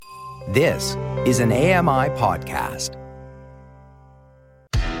This is an AMI podcast.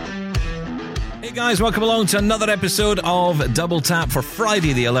 Hey guys, welcome along to another episode of Double Tap for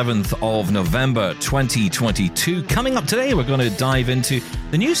Friday the 11th of November 2022. Coming up today, we're going to dive into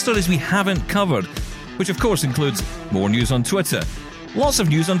the news stories we haven't covered, which of course includes more news on Twitter. Lots of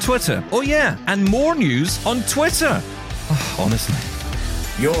news on Twitter. Oh yeah, and more news on Twitter. Oh, honestly.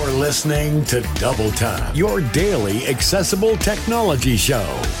 You're listening to Double Tap, your daily accessible technology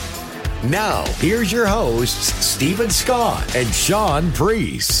show. Now, here's your hosts, Stephen Scott and Sean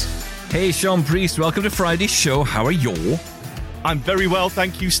Priest. Hey, Sean Priest, welcome to Friday's show. How are you? I'm very well,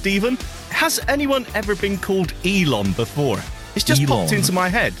 thank you, Stephen. Has anyone ever been called Elon before? It's just Elon. popped into my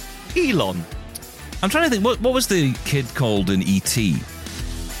head. Elon. I'm trying to think, what was the kid called in E.T.?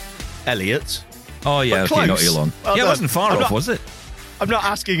 Elliot. Oh, yeah, But okay, not close. Elon. Well Yeah, it done. wasn't far I'm off, not- was it? I'm not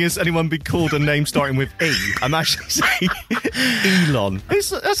asking has anyone been called a name starting with E. I'm actually saying Elon.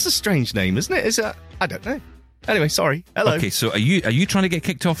 That's a strange name, isn't it? I don't know. Anyway, sorry. Hello. Okay, so are you trying to get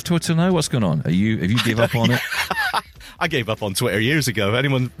kicked off Twitter now? What's going on? Have you gave up on it? I gave up on Twitter years ago.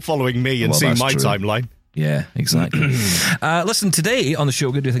 Anyone following me and Well, seeing that's my true. timeline? Yeah, exactly. Listen, today on the show,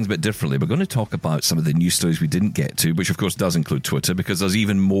 we're going to do things a bit differently. We're going to talk about some of the news stories we didn't get to, which of course does include Twitter, because there's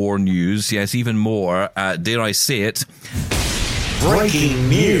even more news. Yes, even more. Dare I say it? Breaking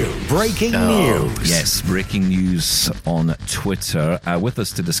news. Breaking news. Yes, breaking news on Twitter. With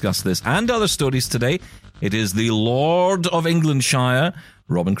us to discuss this and other stories today, it is the Lord of Englandshire,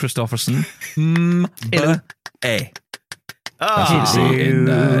 Robin Christopherson. As you say in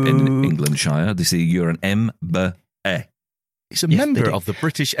Englandshire, they say you're an M-B-A. He's a Yes, they member do. of the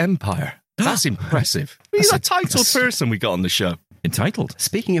British Empire. That's impressive. He's a titled person we got on the show. Entitled.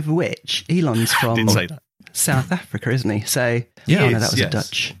 Speaking of which, Elon's from Didn't say that. South Africa, isn't he? So Yeah, oh, he no, is, that was yes. a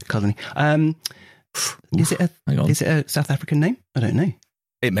Dutch colony. Is hang on. it a South African name? I don't know.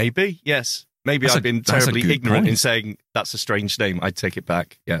 It may be, yes. Maybe That's I've been that's a terribly good ignorant in point. saying that's a strange name. I'd take it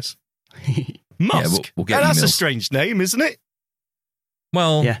back, yes. Musk. we'll get That's a emails. strange name, isn't it?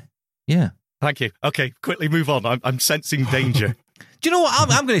 Well, Yeah. Thank you. Okay, quickly move on. I'm sensing danger. Do you know what?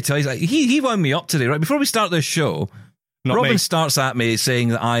 I'm going to tell you, like, he wound me up today, right? Before we start this show, Not Robin me. starts at me saying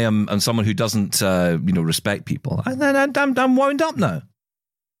that I am someone who doesn't, respect people. And then I'm wound up now.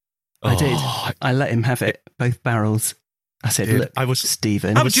 I did. Oh, I let him have it, both barrels. I said, Dude, look, I was-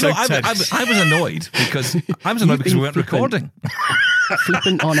 Stephen, I was so I tense. was annoyed because You've we been weren't flippant. recording.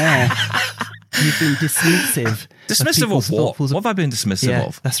 flippant on air. You've been dismissive. Dismissive people's of what? thoughtful- What have I been dismissive Yeah,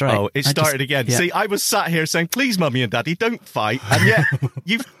 of? that's right. Oh, it started again. yeah. See, I was sat here saying, please, Mummy and Daddy, don't fight. And yet,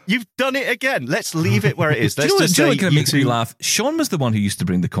 you've done it again. Let's leave it where it is. Do you Let's know what, just do you know say what kind of you makes me two- laugh? Sean was the one who used to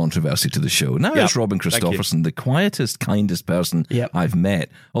bring the controversy to the show. Now Yep, it's Robin thank you. Christopherson, the quietest, kindest person Yep. I've met.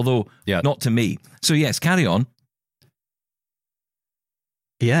 Although, Yep. not to me. So yes, carry on.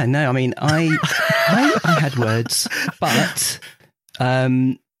 Yeah, no, I mean, I had words, but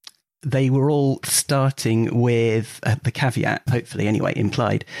they were all starting with the caveat, hopefully anyway,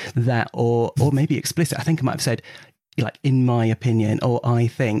 implied that, or maybe explicit. I think I might have said, like, in my opinion, or I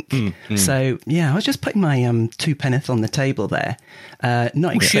think. So, yeah, I was just putting my two penneth on the table there. Not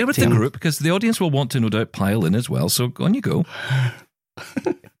We'll share with the expecting- group because the audience will want to no doubt pile in as well. So on you go.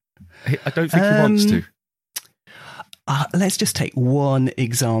 I don't think he wants to. Let's just take one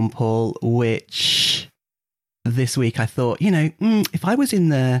example, which this week I thought, if I was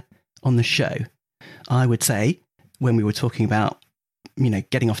on the show, I would say, when we were talking about,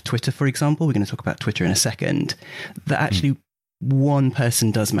 getting off Twitter, for example, we're going to talk about Twitter in a second, that actually one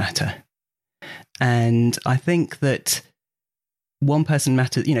person does matter. And I think that one person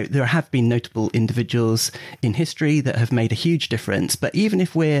matters. There have been notable individuals in history that have made a huge difference. But even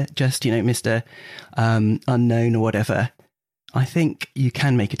if we're just, Mr. Unknown or whatever, I think you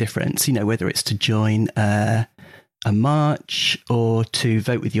can make a difference, whether it's to join a march or to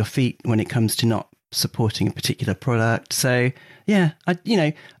vote with your feet when it comes to not supporting a particular product. So, yeah,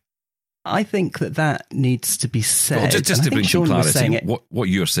 I think that needs to be said. Well, just And I to think bring some Sean was saying clarity, it. what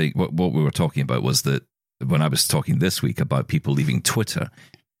you're saying, what we were talking about was that when I was talking this week about people leaving Twitter,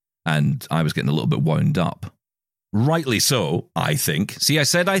 and I was getting a little bit wound up. Rightly so, I think. See, I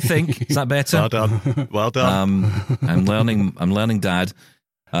said I think. Is that better? Well done. Well done. I'm learning, Dad.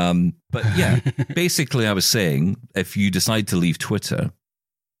 But yeah, basically, I was saying if you decide to leave Twitter,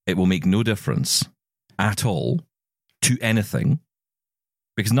 it will make no difference at all to anything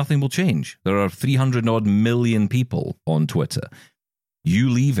because nothing will change. There are 300 odd million people on Twitter. You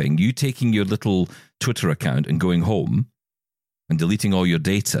leaving, you taking your little Twitter account and going home and deleting all your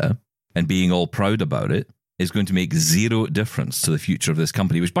data and being all proud about it is going to make zero difference to the future of this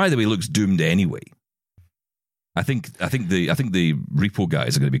company, which, by the way, looks doomed anyway. I think the repo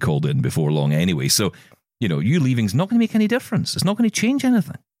guys are going to be called in before long anyway. So, you leaving's not going to make any difference. It's not going to change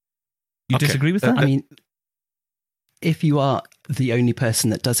anything. You disagree with that? I mean, if you are the only person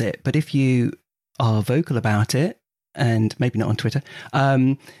that does it, but if you are vocal about it, and maybe not on Twitter,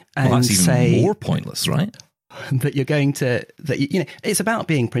 and that's even say more pointless, right? That you're going to it's about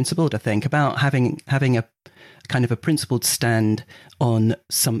being principled. I think about having a kind of a principled stand on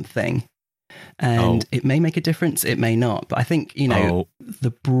something, and it may make a difference, it may not. But I think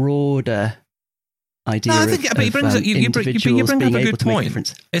the broader idea. No, I think of you bring up a good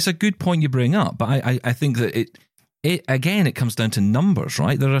point. It's a good point you bring up, but I think that it again, it comes down to numbers,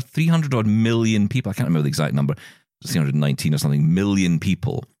 right? There are 300 odd million people. I can't remember the exact number. 319 or something million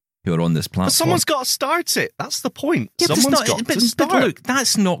people who are on this platform. But someone's got to start it. That's the point. Yeah, someone's got to start. But look,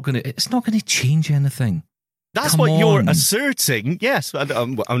 it's not going to change anything. That's what you're asserting. Yes,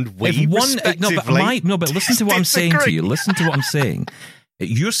 and we respectively. But listen to what I'm saying to you. Listen to what I'm saying.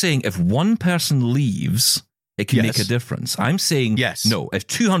 You're saying if one person leaves, it can make a difference. I'm saying no. If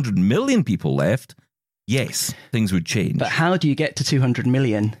 200 million people left, yes, things would change. But how do you get to 200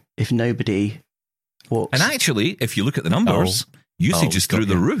 million if nobody walks? And actually, if you look at the numbers, usage is through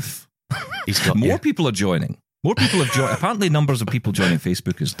the roof. More people are joining. More people have joined. Apparently, numbers of people joining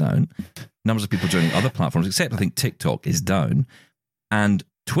Facebook is down. Numbers of people joining other platforms, except I think TikTok, is down. And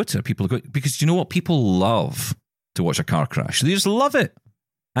Twitter, people are going, because you know what? People love to watch a car crash. They just love it.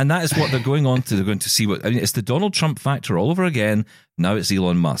 And that is what they're going on to. They're going to see it's the Donald Trump factor all over again. Now it's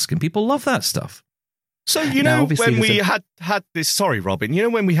Elon Musk. And people love that stuff. So, when we had this, sorry, Robin,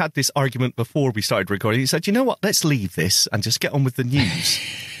 when we had this argument before we started recording, you said, you know what, let's leave this and just get on with the news.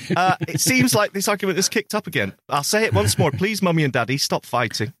 It seems like this argument has kicked up again. I'll say it once more. Please, Mummy and Daddy, stop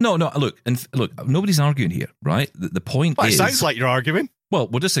fighting. No, look, nobody's arguing here, right? The point is... It sounds like you're arguing. Well,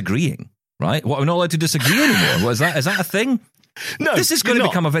 we're disagreeing, right? We're not allowed to disagree anymore. Is that a thing? No, this is going to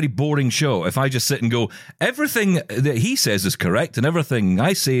become a very boring show if I just sit and go, everything that he says is correct and everything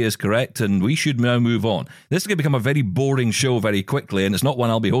I say is correct and we should now move on. This is going to become a very boring show very quickly, and it's not one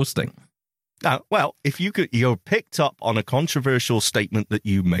I'll be hosting. Well, if you're picked up on a controversial statement that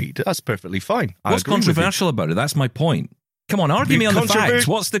you made, that's perfectly fine. What's controversial about it? That's my point. Come on, argue me on the facts.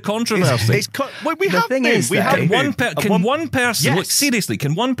 What's the controversy? Can one person, look, seriously,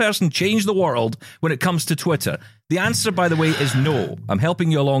 can one person change the world when it comes to Twitter? The answer, by the way, is no. I'm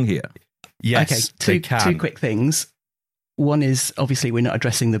helping you along here. Yes, okay, two quick things. One is, obviously, we're not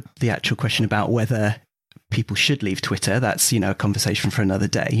addressing the actual question about whether people should leave Twitter. That's, a conversation for another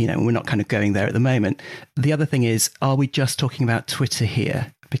day. We're not kind of going there at the moment. The other thing is, are we just talking about Twitter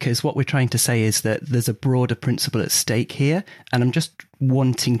here? Because what we're trying to say is that there's a broader principle at stake here. And I'm just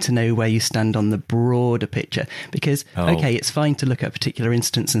wanting to know where you stand on the broader picture. Because, okay, it's fine to look at a particular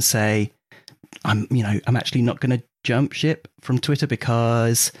instance and say, I'm actually not going to jump ship from Twitter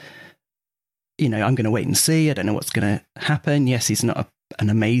because, I'm going to wait and see. I don't know what's going to happen. Yes, he's not an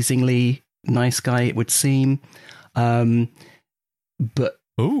amazingly nice guy, it would seem. But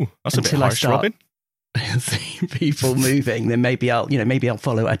that's a bit harsh, Robin. See people moving, then maybe I'll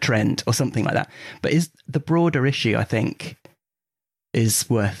follow a trend or something like that. But is the broader issue, I think, is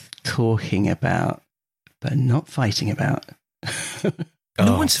worth talking about, but not fighting about.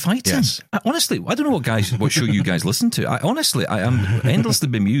 No one's fighting. Yes. Honestly, I don't know what show you guys listen to. I am endlessly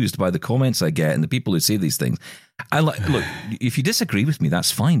bemused by the comments I get and the people who say these things. Look, if you disagree with me,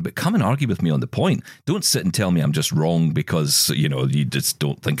 that's fine, but come and argue with me on the point. Don't sit and tell me I'm just wrong because, you just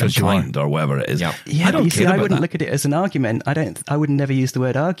don't think I'm kind or whatever it is. Yeah, I don't care. I wouldn't look at it as an argument. I would never use the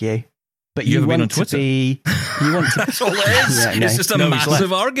word argue. But you want to be. You want to. That's all it is. It's just a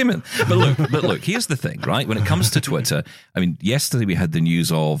massive argument. But look. Here's the thing, right? When it comes to Twitter, I mean, yesterday we had the news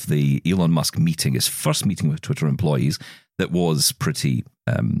of the Elon Musk meeting, his first meeting with Twitter employees, that was pretty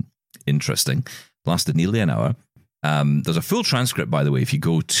interesting. Lasted nearly an hour. There's a full transcript, by the way. If you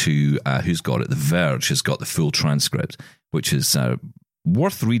go to who's got it, The Verge has got the full transcript, which is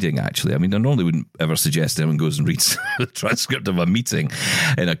worth reading, actually. I mean, I normally wouldn't ever suggest anyone goes and reads the transcript of a meeting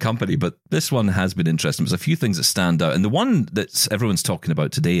in a company, but this one has been interesting. There's a few things that stand out. And the one that everyone's talking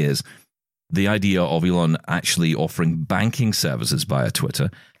about today is the idea of Elon actually offering banking services via Twitter.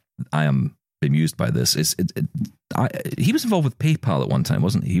 I am bemused by this. He was involved with PayPal at one time,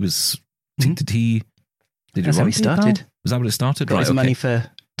 wasn't he? He was... Did That's how he started. PayPal? Was that what it started? Got his money for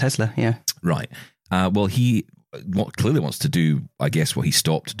Tesla, yeah. Right. Well, he... clearly wants to do, I guess, what he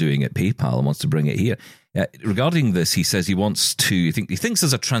stopped doing at PayPal and wants to bring it here. Regarding this, he says he thinks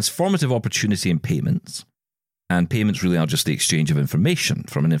there's a transformative opportunity in payments, and payments really are just the exchange of information.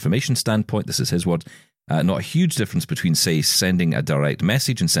 From an information standpoint, this is his word, not a huge difference between, say, sending a direct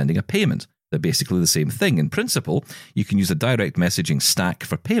message and sending a payment. They're basically the same thing. In principle, you can use a direct messaging stack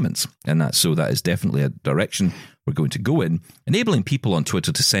for payments. And that is definitely a direction we're going to go in, enabling people on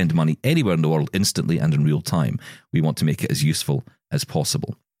Twitter to send money anywhere in the world instantly and in real time. We want to make it as useful as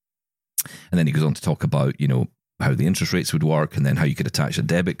possible. And then he goes on to talk about, how the interest rates would work, and then how you could attach a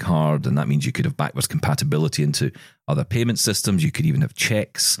debit card, and that means you could have backwards compatibility into other payment systems. You could even have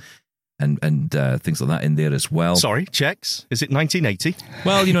checks and things like that in there as well. Sorry, checks? Is it 1980?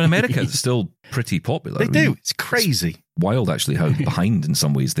 Well, in America, it's still pretty popular. They do. It's crazy. It's wild, actually, how behind in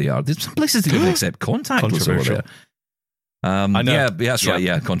some ways they are. There's some places that even accept contactless over there. I know. Yeah, that's right.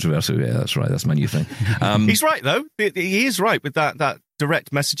 Yeah, controversial. Yeah, that's right. That's my new thing. He's right, though. He is right with that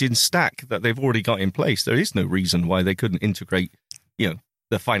direct messaging stack that they've already got in place. There is no reason why they couldn't integrate,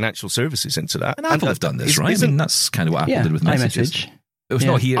 the financial services into that. And Apple have done this, right? I mean, that's kind of what Apple did with messages. iMessage. It's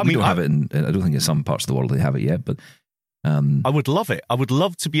not here. We don't have it I don't think in some parts of the world they have it yet, but I would love it. I would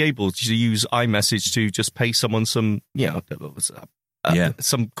love to be able to use iMessage to just pay someone some,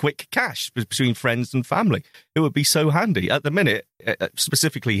 some quick cash between friends and family. It would be so handy. At the minute,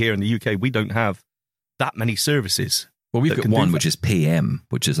 specifically here in the UK, we don't have that many services. Well, we've got one, which is PayM,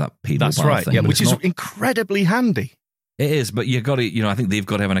 which is that pay That's mobile right, thing. yeah, which is incredibly handy. It is, but you got to, I think they've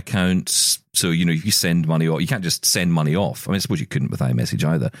got to have an account. So, if you send money off, you can't just send money off. I mean, I suppose you couldn't with iMessage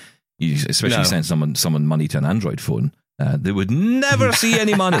either. Especially send someone money to an Android phone. They would never see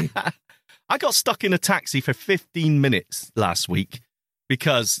any money. I got stuck in a taxi for 15 minutes last week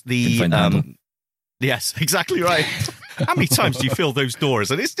because yes, exactly right. How many times do you fill those doors?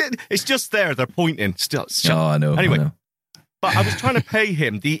 And it's just there. They're pointing. I know. Anyway. I know. But I was trying to pay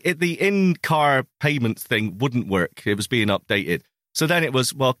him. The in-car payment thing wouldn't work. It was being updated. So then it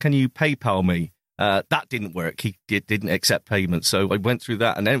was, well, can you PayPal me? That didn't work. He didn't accept payment. So I went through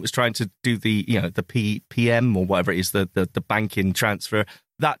that, and then it was trying to do the PM or whatever it is, the banking transfer.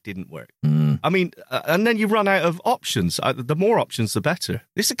 That didn't work. I mean, and then you run out of options. The more options, the better.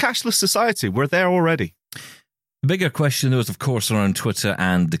 It's a cashless society. We're there already. The bigger question, though, is, of course, around Twitter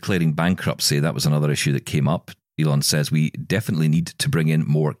and declaring bankruptcy. That was another issue that came up. Elon says we definitely need to bring in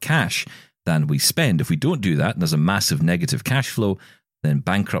more cash than we spend. If we don't do that, and there's a massive negative cash flow, then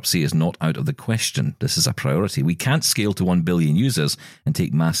bankruptcy is not out of the question. This is a priority. We can't scale to 1 billion users and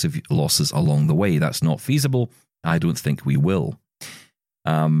take massive losses along the way. That's not feasible. I don't think we will.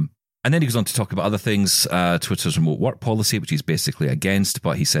 And then he goes on to talk about other things, Twitter's remote work policy, which he's basically against,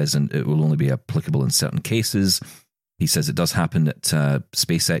 but he says it will only be applicable in certain cases. He says it does happen at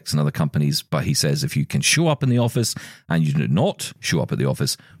SpaceX and other companies, but he says if you can show up in the office and you do not show up at the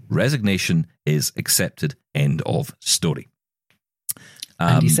office, resignation is accepted. End of story.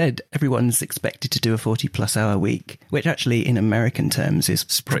 And he said everyone's expected to do a 40-plus hour week, which actually in American terms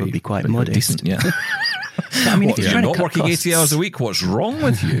is probably quite modest. Decent, yeah. But, I mean, if you're not working costs, 80 hours a week, what's wrong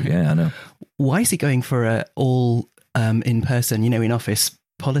with you? Yeah, I know. Why is he going for a all in-person, in office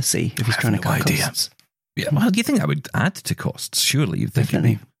policy if he's trying to cut costs? Yeah, well, do you think that would add to costs? Surely you'd think it'd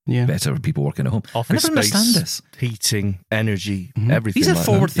be better for people working at home. Office I never space, understand this. Heating, energy, everything. These are like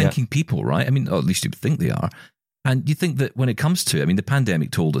forward-thinking people, right? I mean, or at least you think they are. And you think that when it comes to, the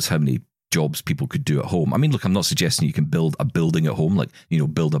pandemic told us how many jobs people could do at home. I mean, look, I'm not suggesting you can build a building at home, like,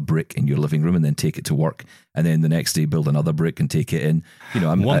 build a brick in your living room and then take it to work, and then the next day build another brick and take it in.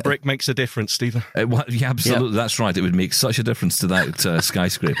 One brick makes a difference, Stephen. Yeah, absolutely. Yep. That's right. It would make such a difference to that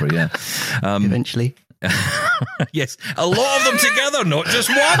skyscraper, yeah. Eventually. Yes, a lot of them together, not just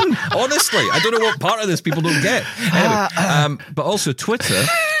one. Honestly, I don't know what part of this people don't get. Anyway, but also Twitter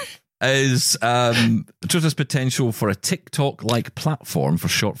is Twitter's potential for a TikTok-like platform for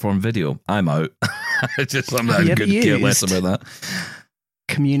short-form video. I'm out. I could care less about that.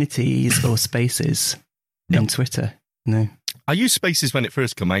 Communities or spaces in Twitter? No. I used Spaces when it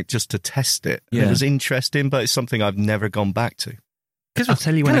first came out just to test it. Yeah. It was interesting, but it's something I've never gone back to. I'll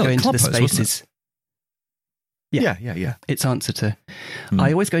tell you when I go into the Spaces. Yeah. It's answer to.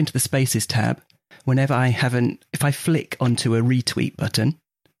 I always go into the Spaces tab whenever if I flick onto a retweet button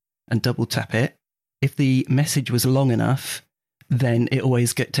and double tap it, if the message was long enough, then it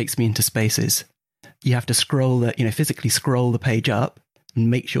always takes me into Spaces. You have to physically scroll the page up and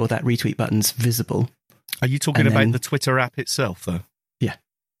make sure that retweet button's visible. Are you talking about the Twitter app itself, though?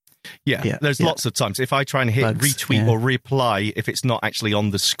 Yeah. There's lots of times if I try and hit retweet or reply, if it's not actually on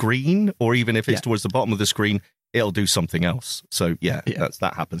the screen, or even if it's towards the bottom of the screen, it'll do something else. So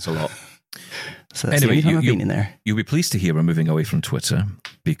that happens a lot. So that's anyway, I've been in there. You'll be pleased to hear we're moving away from Twitter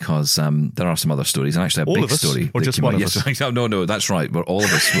because there are some other stories, and actually a big story. Or just one of us? Yes, no, that's right. We're all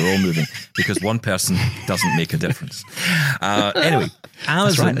moving because one person doesn't make a difference. Anyway,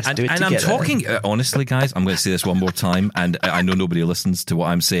 Amazon, let's and do it I'm together. talking, honestly, guys, I'm going to say this one more time, and I know nobody listens to what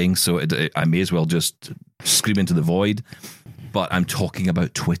I'm saying, so I may as well just scream into the void. But I'm talking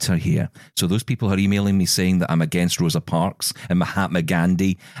about Twitter here. So those people are emailing me saying that I'm against Rosa Parks and Mahatma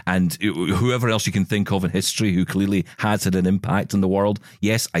Gandhi and whoever else you can think of in history who clearly has had an impact on the world.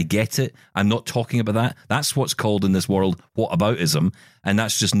 Yes, I get it. I'm not talking about that. That's what's called in this world whataboutism, and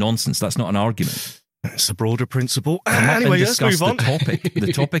that's just nonsense. That's not an argument. It's a broader principle. I'm not Anyway, to let's discuss move on. the topic.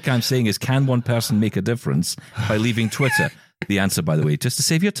 The topic I'm saying is, can one person make a difference by leaving Twitter? The answer, by the way, just to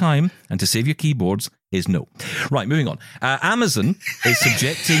save your time and to save your keyboards, is no. Right, moving on. Amazon is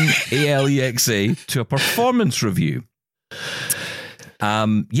subjecting Alexa to a performance review.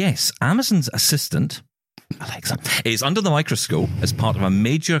 Yes, Amazon's assistant, Alexa, is under the microscope as part of a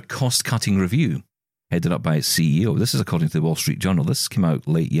major cost-cutting review headed up by its CEO. This is according to the Wall Street Journal. This came out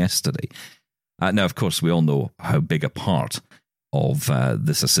late yesterday. Now, of course, we all know how big a part of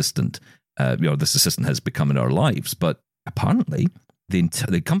this assistant has become in our lives, but apparently,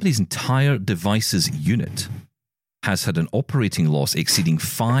 the company's entire devices unit has had an operating loss exceeding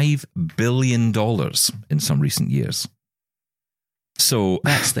 $5 billion in some recent years. So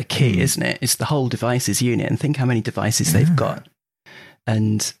that's the key, isn't it? It's the whole devices unit, and think how many devices they've got.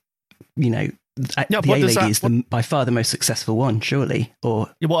 And, the A-Lady is by far the most successful one, surely.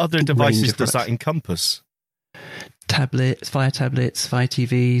 Or what other devices does that encompass? Tablets, Fire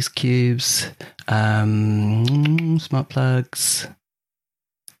TVs, cubes, smart plugs.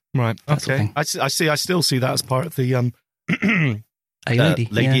 Right. Okay. I see. I still see that as part of the A-Lady,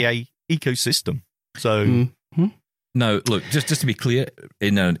 Lady A ecosystem. So now, look, just to be clear,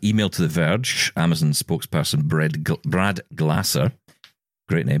 in an email to The Verge, Amazon spokesperson Brad Glasser,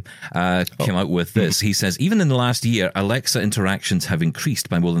 great name, came out with this. He says, even in the last year, Alexa interactions have increased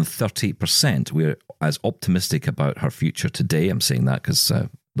by more than 30%. We're as optimistic about her future today. I'm saying that because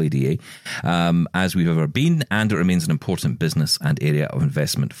Lady A, as we've ever been, and it remains an important business and area of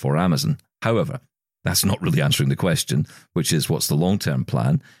investment for Amazon. However, that's not really answering the question, which is what's the long-term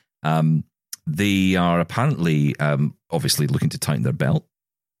plan? They are apparently, obviously, looking to tighten their belt.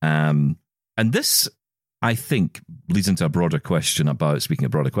 And this, I think, leads into a broader question about, speaking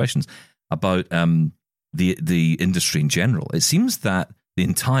of broader questions, about the industry in general. It seems that the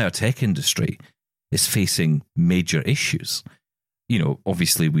entire tech industry is facing major issues.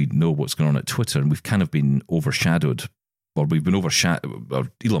 Obviously we know what's going on at Twitter, and we've kind of been overshadowed, or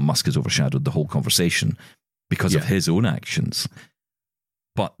Elon Musk has overshadowed the whole conversation because of his own actions.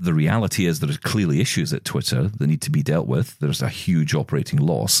 But the reality is there are clearly issues at Twitter that need to be dealt with. There's a huge operating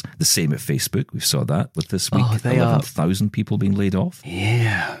loss. The same at Facebook. We saw that with this week. 11,000 people being laid off.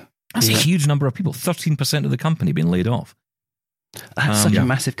 Yeah. That's a huge number of people. 13% of the company being laid off. That's such a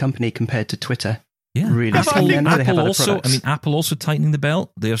massive company compared to Twitter. Yeah, really. Apple also tightening the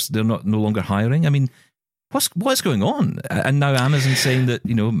belt. They're no longer hiring. I mean, what's going on? And now Amazon saying that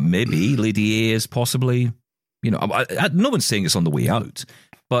maybe Lady A is possibly no one's saying it's on the way out,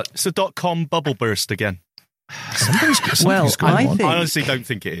 but it's a .com bubble burst again. Something's going on. I honestly don't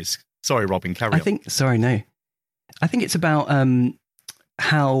think it is. Sorry, Robin, carry on. I think it's about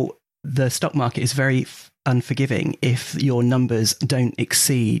how the stock market is very unforgiving if your numbers don't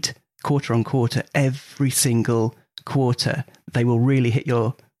exceed quarter on quarter. Every single quarter, they will really hit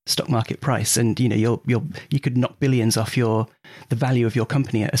your stock market price, and you could knock billions off the value of your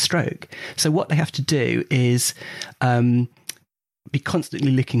company at a stroke. So what they have to do is be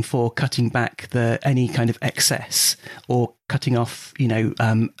constantly looking for cutting back any kind of excess, or cutting off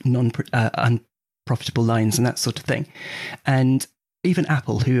unprofitable lines and that sort of thing. And even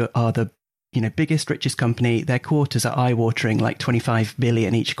Apple, who are the biggest, richest company, their quarters are eye-watering, like 25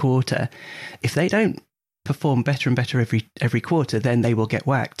 billion each quarter. If they don't perform better and better every quarter, then they will get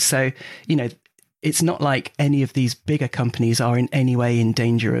whacked. So, it's not like any of these bigger companies are in any way in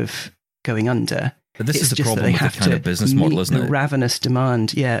danger of going under. But this is the problem with the kind of business model, isn't it? The ravenous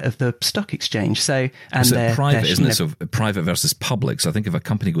demand, of the stock exchange. So, and so they're private, isn't it? So private versus public. So I think if a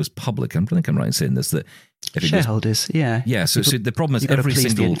company goes public, I think I'm right in saying this, that if shareholders, So the problem is every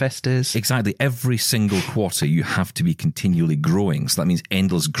single investors, exactly every single quarter you have to be continually growing. So that means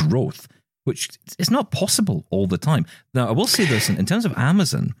endless growth, which is not possible all the time. Now, I will say this in terms of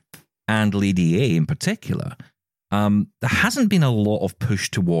Amazon and Lady A in particular, there hasn't been a lot of push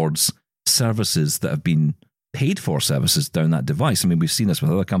towards services that have been paid for services down that device. I mean, we've seen this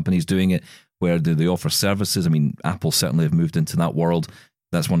with other companies doing it, where they offer services. I mean, Apple certainly have moved into that world.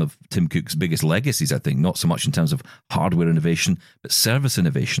 That's one of Tim Cook's biggest legacies, I think, not so much in terms of hardware innovation, but service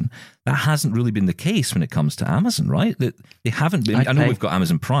innovation. That hasn't really been the case when it comes to Amazon, right? They haven't been. I know we've got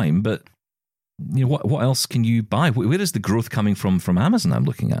Amazon Prime, but what else can you buy? Where is the growth coming from Amazon? I'm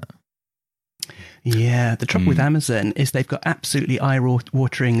looking at. Yeah, the trouble with Amazon is they've got absolutely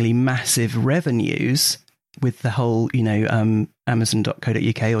eye-wateringly massive revenues with the whole,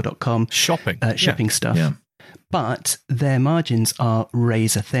 Amazon.co.uk or .com shopping stuff. Yeah. But their margins are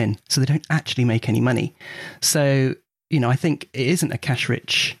razor thin, so they don't actually make any money. So, I think it isn't a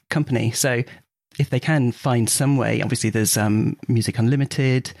cash-rich company. So if they can find some way, obviously there's Music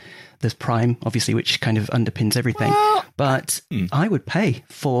Unlimited, there's Prime, obviously, which kind of underpins everything. But I would pay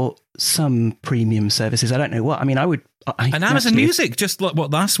for some premium services. I don't know what. I mean, I would. And Amazon Music, just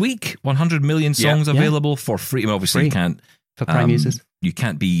last week, 100 million songs available for free. I mean, obviously, you can't. For Prime users. You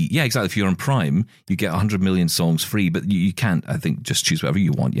can't be. Yeah, exactly. If you're on Prime, you get 100 million songs free, but you can't, I think, just choose whatever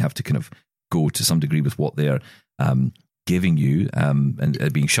you want. You have to kind of go to some degree with what they're giving you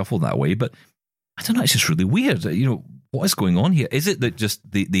and being shuffled that way. But I don't know. It's just really weird. What is going on here? Is it that just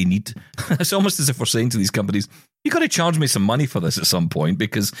they need... It's almost as if we're saying to these companies, you got to charge me some money for this at some point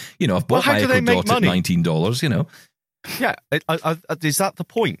because, I've bought my Echo Dot at $19, Yeah, is that the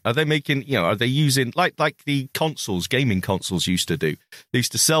point? Are they making, are they using, like the gaming consoles used to do? They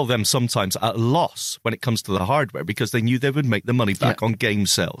used to sell them sometimes at a loss when it comes to the hardware because they knew they would make the money back on game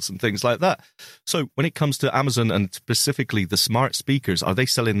sales and things like that. So when it comes to Amazon and specifically the smart speakers, are they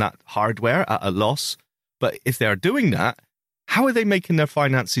selling that hardware at a loss? But if they're doing that, how are they making their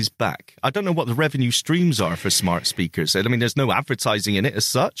finances back? I don't know what the revenue streams are for smart speakers. I mean, there's no advertising in it as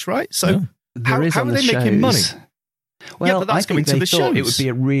such, right? So how are they making money? Well, I think they thought it would be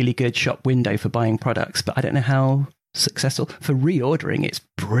a really good shop window for buying products, but I don't know how successful. For reordering, it's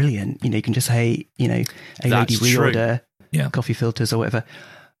brilliant. You can just say, a lady reorder coffee filters or whatever.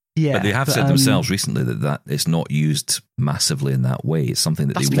 Yeah, but they have said themselves recently that it's not used massively in that way. It's something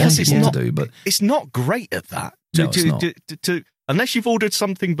that they want to do, but it's not great at that. Unless you've ordered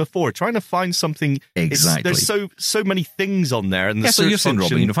something before, trying to find something exactly. There's so many things on there, and so you're saying,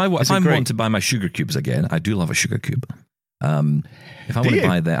 Robin, if I want to buy my sugar cubes again, I do love a sugar cube. If I want to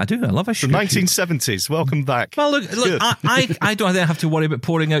buy that, I do. I love a sugar cube. The 1970s. Welcome back. Well, look, I don't have to worry about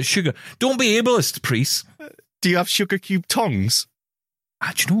pouring out sugar. Don't be ableist, priest. Do you have sugar cube tongs?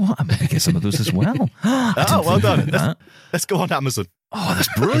 Do you know what? I'm going to get some of those as well. Well done. Let's go on Amazon. Oh, that's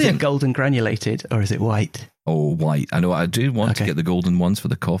brilliant. Is it golden granulated or is it white? Oh, white. I know I do want to get the golden ones for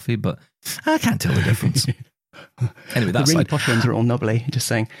the coffee, but I can't tell the difference. Anyway, that's the really posh ones are all knobbly, just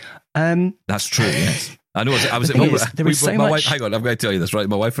saying. That's true, yes. I know. I was at my wife. Hang on, I'm going to tell you this, right?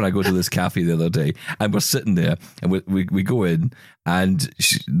 My wife and I go to this cafe the other day, and we're sitting there, and we go in, and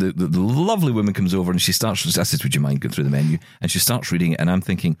the lovely woman comes over, and she starts. I said, "Would you mind going through the menu?" And she starts reading it, and I'm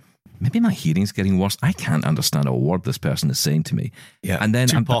thinking, maybe my hearing's getting worse. I can't understand a word this person is saying to me. Yeah, and then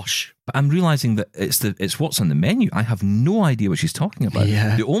too posh. But I'm realizing that it's what's on the menu. I have no idea what she's talking about.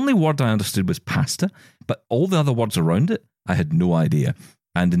 Yeah. The only word I understood was pasta, but all the other words around it, I had no idea.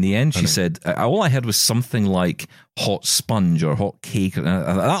 And in the end, she said, all I heard was something like hot sponge or hot cake.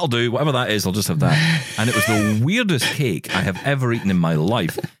 That'll do. Whatever that is, I'll just have that. And it was the weirdest cake I have ever eaten in my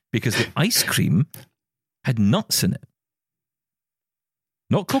life because the ice cream had nuts in it.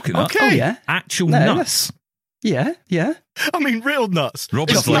 Not coconut. Okay. Oh, yeah. Actual nuts. Yeah. I mean, real nuts.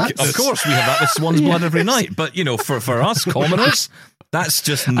 Robin's like, of course, we have that with Swan's blood every night. But, for us commoners, that's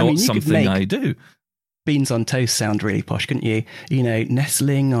just not something I do. Beans on toast sound really posh, couldn't you?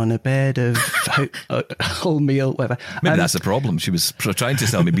 Nestling on a bed of wholemeal, whatever. Maybe that's the problem. She was trying to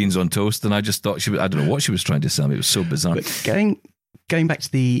sell me beans on toast, and I just thought I don't know what she was trying to sell me. It was so bizarre. But going back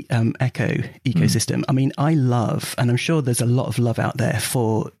to the Echo ecosystem, I mean, I love, and I'm sure there's a lot of love out there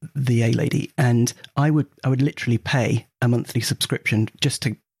for the A-Lady, and I would literally pay a monthly subscription just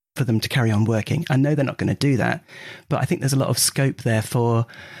for them to carry on working. I know they're not going to do that, but I think there's a lot of scope there for,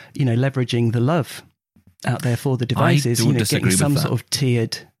 leveraging the love out there for the devices, getting some sort of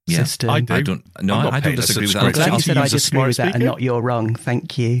tiered system. I don't disagree with that. I'm glad you said I disagree with that and not you're wrong.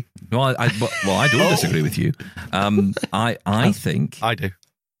 Thank you. No, I don't disagree with you. I think I do.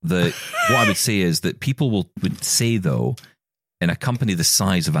 That what I would say is that people would say, though, in a company the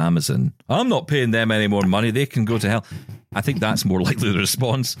size of Amazon, I'm not paying them any more money. They can go to hell. I think that's more likely the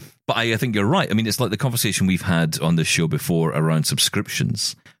response. But I think you're right. I mean, it's like the conversation we've had on this show before around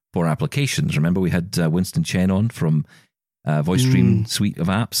subscriptions for applications. Remember, we had Winston Chen on from VoiceStream suite of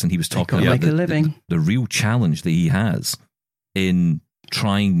apps, and he was talking about the real challenge that he has in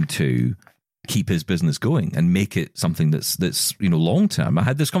trying to keep his business going and make it something that's long term. I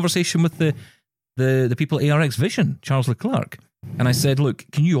had this conversation with the people at ARX Vision, Charles Leclerc, and I said, look,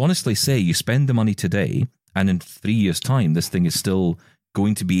 can you honestly say you spend the money today and in 3 years' time this thing is still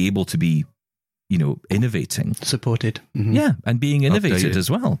going to be able to be innovating. Supported. Mm-hmm. Yeah, and being innovated Updated. as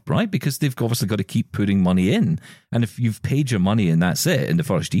well, right? Because they've obviously got to keep putting money in. And if you've paid your money and that's it in the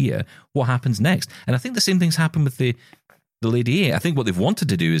first year, what happens next? And I think the same thing's happened with the Lady A. I think what they've wanted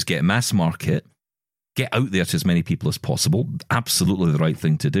to do is get mass market, get out there to as many people as possible. Absolutely the right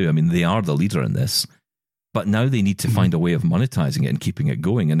thing to do. I mean, they are the leader in this. But now they need to find a way of monetizing it and keeping it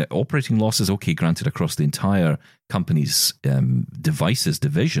going. And operating losses, okay, granted, across the entire company's devices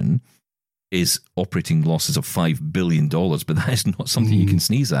division is operating losses of $5 billion, but that is not something you can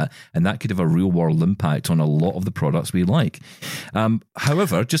sneeze at. And that could have a real world impact on a lot of the products we like.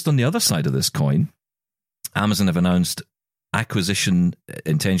 However, just on the other side of this coin, Amazon have announced acquisition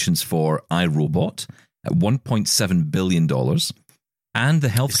intentions for iRobot at $1.7 billion. And the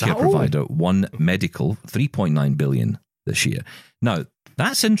healthcare provider, One Medical, $3.9 billion this year. Now,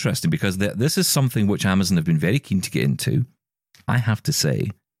 that's interesting because this is something which Amazon have been very keen to get into. I have to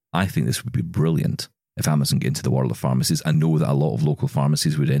say, I think this would be brilliant if Amazon get into the world of pharmacies. I know that a lot of local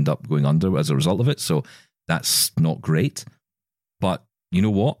pharmacies would end up going under as a result of it, so that's not great. But you know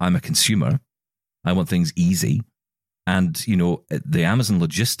what? I'm a consumer. I want things easy. And, the Amazon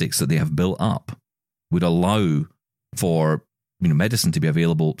logistics that they have built up would allow for medicine to be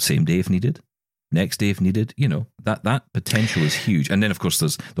available same day if needed, next day if needed. That potential is huge. And then, of course,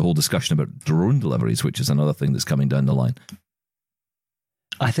 there's the whole discussion about drone deliveries, which is another thing that's coming down the line.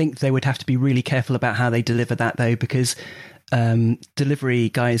 I think they would have to be really careful about how they deliver that, though, because delivery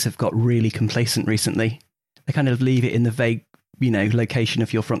guys have got really complacent recently. They kind of leave it in the vague, location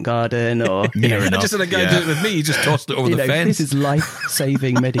of your front garden, or Just had a guy do it with me. He just tossed it over the fence. This is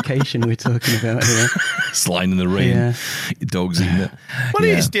life-saving medication we're talking about here. Sliding in the rain. Yeah. Your dog's eating it. Well,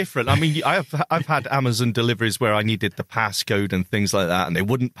 it is different. I mean, I've had Amazon deliveries where I needed the passcode and things like that, and they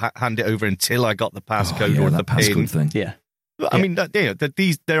wouldn't hand it over until I got the passcode or the passcode PIN thing. Yeah. I mean,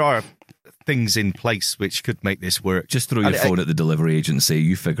 there are things in place which could make this work. Just throw your phone at the delivery agent and say,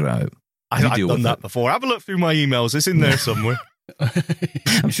 you figure it out. I've done that before. Have a look through my emails. It's in there somewhere.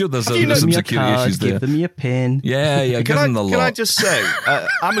 I'm sure there's some security security issues there. Give them your PIN. Yeah, give them the lot. Can I just say,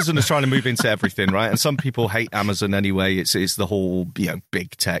 Amazon is trying to move into everything, right? And some people hate Amazon anyway. It's the whole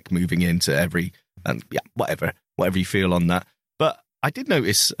big tech moving into every, and whatever you feel on that. But I did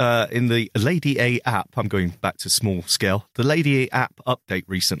notice in the Lady A app, I'm going back to small scale, the Lady A app update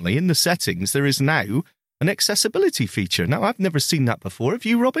recently, in the settings, there is now an accessibility feature. Now, I've never seen that before. Have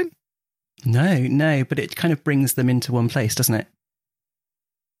you, Robin? No, but it kind of brings them into one place, doesn't it?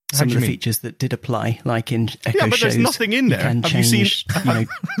 Some of the features that did apply, like in Echo Yeah, but there's shows, nothing in there. Have you seen? know,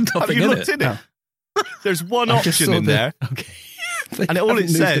 Have you looked in it? Oh. There's one option in there. Okay. And all it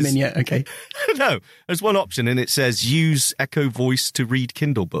says, them in yet. Okay. No, there's one option and it says use Echo Voice to read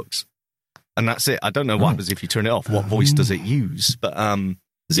Kindle books. And that's it. I don't know what happens if you turn it off. What voice does it use? But I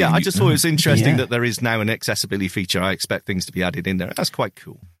just thought it was interesting that there is now an accessibility feature. I expect things to be added in there. That's quite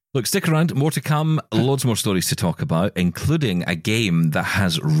cool. Look, stick around. More to come. Loads more stories to talk about, including a game that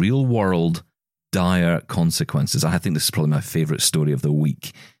has real-world dire consequences. I think this is probably my favourite story of the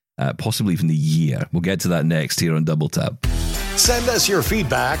week, possibly even the year. We'll get to that next here on Double Tap. Send us your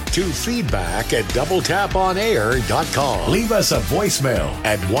feedback to feedback@doubletaponair.com. Leave us a voicemail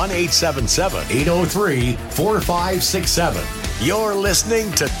at 1-877-803-4567. You're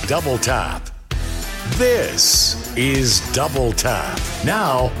listening to Double Tap. This is Double Tap.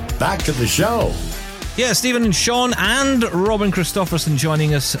 Now, back to the show. Yeah, Stephen and Sean and Robin Christopherson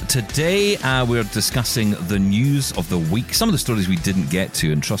joining us today. We're discussing the news of the week. Some of the stories we didn't get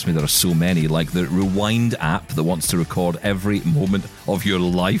to, and trust me, there are so many, like the Rewind app that wants to record every moment of your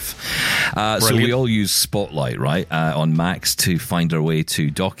life. So we all use Spotlight, right, on Macs to find our way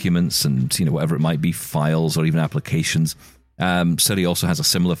to documents and, whatever it might be, files or even applications. Siri also has a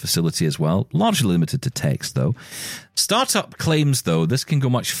similar facility as well, largely limited to text, though. Startup claims, though, this can go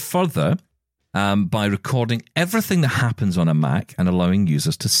much further by recording everything that happens on a Mac and allowing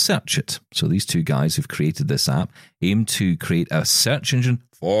users to search it. So these two guys who've created this app aim to create a search engine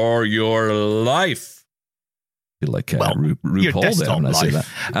for your life. I feel like RuPaul there when I say that.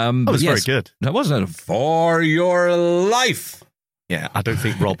 That was very good. That wasn't for your life. Yeah, I don't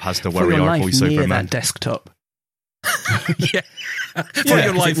think Rob has to worry our voiceover man. That desktop. Yeah. For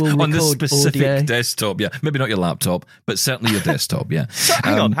your life on this specific desktop. Yeah. Maybe not your laptop, but certainly your desktop. Yeah. So,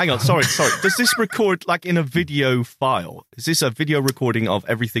 hang on. Sorry. Does this record like in a video file? Is this a video recording of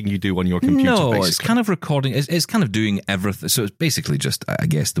everything you do on your computer? No, basically? It's kind of recording. It's kind of doing everything. So it's basically just, I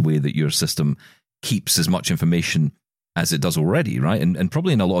guess, the way that your system keeps as much information as it does already, right? And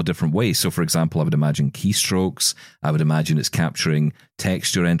probably in a lot of different ways. So, for example, I would imagine keystrokes. I would imagine it's capturing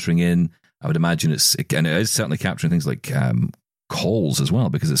text you're entering in. I would imagine it is certainly capturing things like calls as well,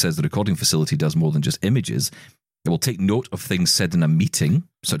 because it says the recording facility does more than just images. It will take note of things said in a meeting,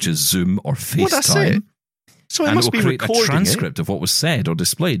 such as Zoom or FaceTime. Well, that's it. So it must will create a transcript of what was said or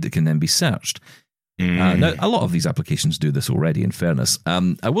displayed that can then be searched. Now, a lot of these applications do this already, in fairness.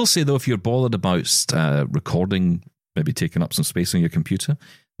 I will say, though, if you're bothered about recording, maybe taking up some space on your computer,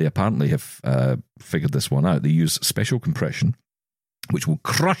 they apparently have figured this one out. They use special compression, which will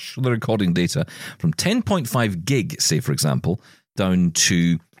crush the recording data from 10.5 gig, say, for example, down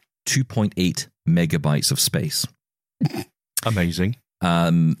to 2.8 megabytes of space. Amazing.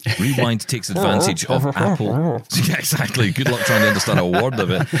 Rewind takes advantage of Apple. Yeah, exactly. Good luck trying to understand a word of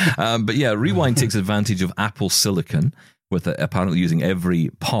it. But yeah, Rewind takes advantage of Apple Silicon, with it apparently using every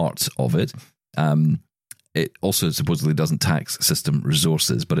part of it. It also supposedly doesn't tax system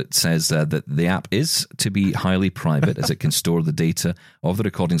resources, but it says that the app is to be highly private, as it can store the data of the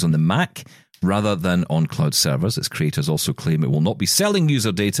recordings on the Mac rather than on cloud servers. Its creators also claim it will not be selling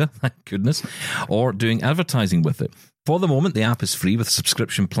user data, thank goodness, or doing advertising with it. For the moment, the app is free with a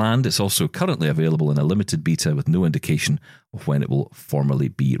subscription plan. It's also currently available in a limited beta with no indication of when it will formally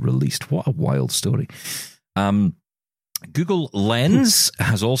be released. What a wild story. Google Lens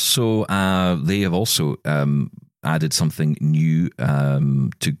has also, they have also added something new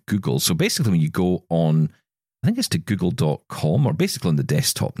to Google. So basically when you go on, I think it's to google.com, or basically on the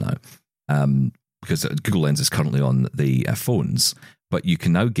desktop now, because Google Lens is currently on the phones, but you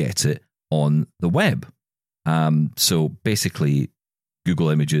can now get it on the web. So basically, Google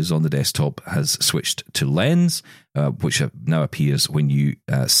Images on the desktop has switched to Lens, which now appears when you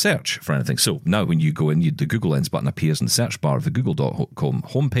search for anything. So now when you go in, the Google Lens button appears in the search bar of the google.com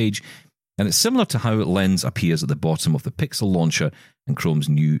homepage, and it's similar to how Lens appears at the bottom of the Pixel launcher and Chrome's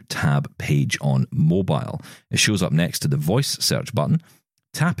new tab page on mobile. It shows up next to the voice search button.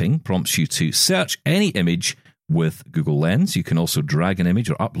 Tapping prompts you to search any image with Google Lens. You can also drag an image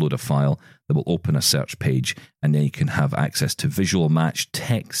or upload a file that will open a search page, and then you can have access to visual match,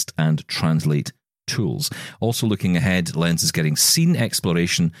 text, and translate tools. Also looking ahead, Lens is getting scene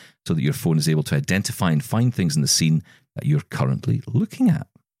exploration so that your phone is able to identify and find things in the scene that you're currently looking at.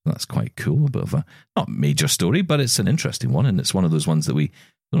 That's quite cool. A bit of a, not major story, but it's an interesting one, and it's one of those ones that we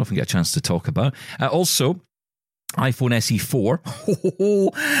don't often get a chance to talk about. Also, iPhone SE 4.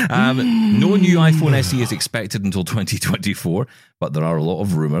 No new iPhone SE is expected until 2024, but there are a lot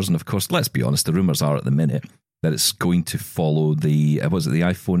of rumours, and of course, let's be honest, the rumours are at the minute that it's going to follow the, was it the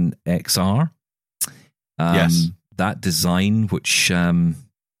iPhone XR? Yes. That design, which...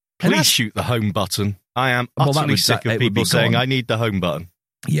 Please shoot the home button. I am utterly sick of people saying, I need the home button.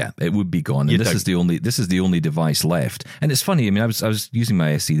 Yeah, it would be gone, and this is the only device left. And it's funny, I mean, I was using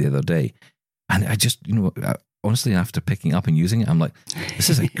my SE the other day, and I just, honestly, after picking up and using it, I'm like,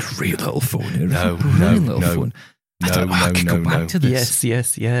 this is a great little phone. No. Phone. I could go back to this.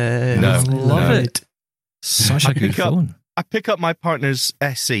 Yes. I love it. Such a good phone. I pick up my partner's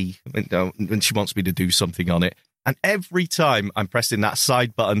SE when she wants me to do something on it, and every time I'm pressing that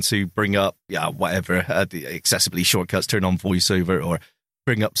side button to bring up, whatever, the accessibility shortcuts, turn on VoiceOver, or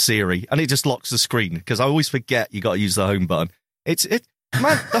bring up Siri, and it just locks the screen, because I always forget you got to use the home button.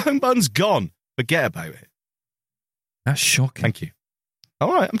 Man, the home button's gone. Forget about it. That's shocking. Thank you.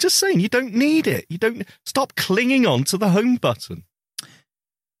 All right, I'm just saying, you don't need it. You don't stop clinging on to the home button.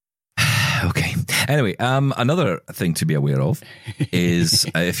 Okay. Anyway, another thing to be aware of is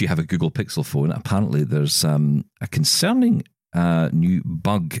if you have a Google Pixel phone, apparently there's a concerning new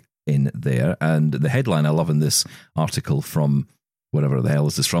bug in there. And the headline I love in this article from whatever the hell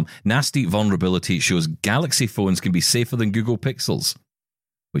is this from, nasty vulnerability shows Galaxy phones can be safer than Google Pixels.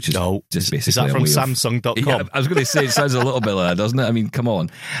 Which is just basically is that from Samsung.com? Yeah, I was going to say, it sounds a little bit like that, doesn't it? I mean, come on.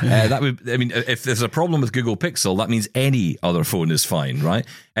 If there's a problem with Google Pixel, that means any other phone is fine, right?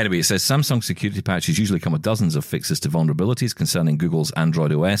 Anyway, it says Samsung security patches usually come with dozens of fixes to vulnerabilities concerning Google's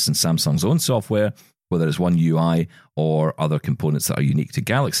Android OS and Samsung's own software, whether it's One UI or other components that are unique to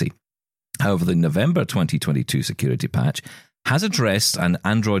Galaxy. However, the November 2022 security patch has addressed an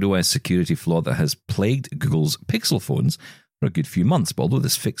Android OS security flaw that has plagued Google's Pixel phones for a good few months. But although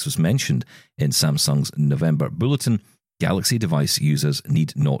this fix was mentioned in Samsung's November bulletin, Galaxy device users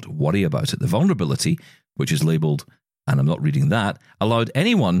need not worry about it. The vulnerability, which is labelled, and I'm not reading that, allowed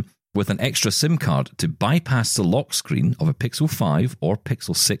anyone with an extra SIM card to bypass the lock screen of a Pixel 5 or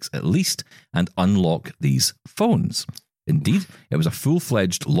Pixel 6 at least and unlock these phones. Indeed, it was a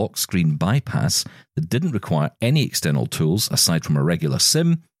full-fledged lock screen bypass that didn't require any external tools aside from a regular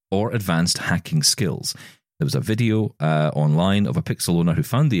SIM or advanced hacking skills. There was a video online of a Pixel owner who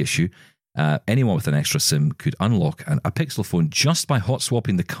found the issue. Anyone with an extra SIM could unlock a Pixel phone just by hot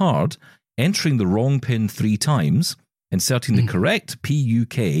swapping the card, entering the wrong pin 3 times, inserting the correct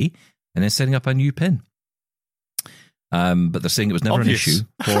PUK, and then setting up a new PIN. But they're saying it was never Obvious. an issue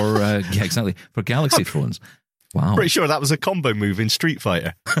for for Galaxy phones. Wow. Pretty sure that was a combo move in Street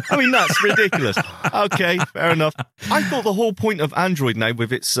Fighter. I mean, that's ridiculous. Okay, fair enough. I thought the whole point of Android now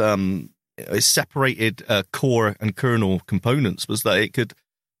with its separated core and kernel components was that it could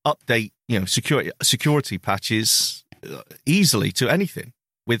update, security patches easily to anything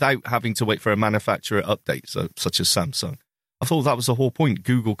without having to wait for a manufacturer update, such as Samsung. I thought that was the whole point.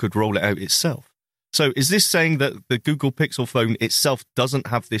 Google could roll it out itself. So is this saying that the Google Pixel phone itself doesn't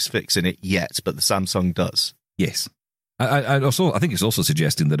have this fix in it yet, but the Samsung does? Yes. I think it's also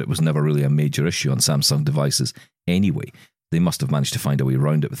suggesting that it was never really a major issue on Samsung devices anyway. They must have managed to find a way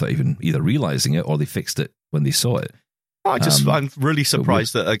around it without even either realizing it, or they fixed it when they saw it. I'm really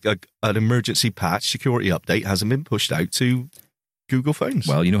surprised that an emergency patch security update hasn't been pushed out to Google phones.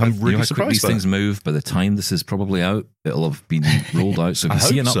 Well, you know how quick these things move. By the time this is probably out, it'll have been rolled out. So if you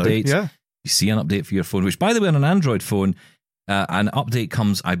see an update, you see an update for your phone, which, by the way, on an Android phone, an update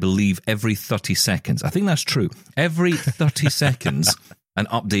comes, I believe, every 30 seconds. I think that's true. Every 30 seconds, an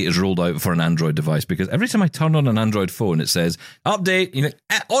update is rolled out for an Android device, because every time I turn on an Android phone, it says, update,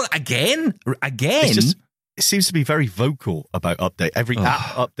 again? It seems to be very vocal about update. Every app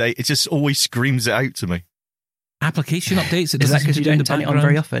update, it just always screams it out to me. Application updates. Is that because you don't turn it on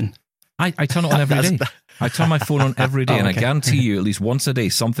very often? I turn it on every day. I turn my phone on every day, and I guarantee you at least once a day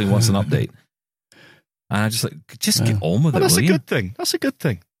something wants an update. And I just get on with it. That's a good thing. That's a good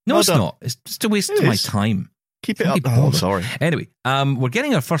thing. No, it's not. It's just a waste of my time. Keep it up. Oh, sorry. Anyway, we're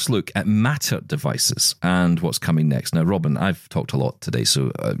getting our first look at Matter devices and what's coming next. Now, Robin, I've talked a lot today,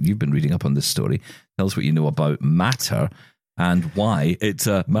 so you've been reading up on this story. Tell us what you know about Matter and why it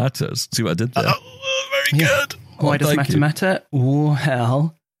matters. See what I did there? Very good. Why does Matter matter?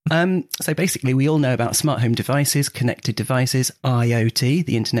 Well, so basically we all know about smart home devices, connected devices, IoT,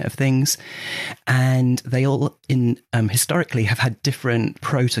 the Internet of Things, and they all historically have had different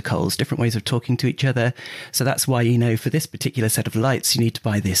protocols, different ways of talking to each other. So that's why, for this particular set of lights, you need to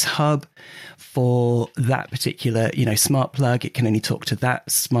buy this hub. For that particular, smart plug, it can only talk to that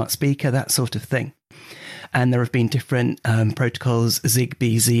smart speaker, that sort of thing. And there have been different protocols,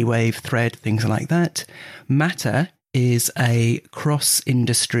 Zigbee, Z-Wave, Thread, things like that. Matter is a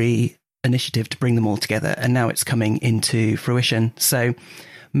cross-industry initiative to bring them all together, and now it's coming into fruition. So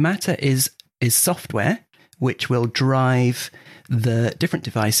Matter is software which will drive the different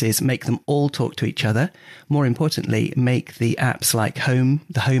devices, make them all talk to each other. More importantly, make the apps like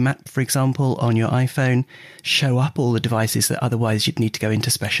the Home app, for example, on your iPhone, show up all the devices that otherwise you'd need to go into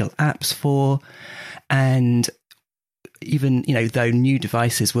special apps for. And even, though new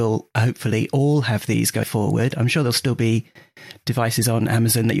devices will hopefully all have these go forward, I'm sure there'll still be devices on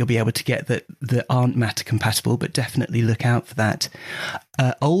Amazon that you'll be able to get that aren't Matter compatible, but definitely look out for that.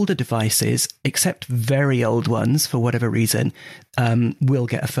 Older devices, except very old ones, for whatever reason, will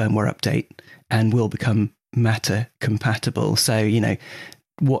get a firmware update and will become Matter compatible. So,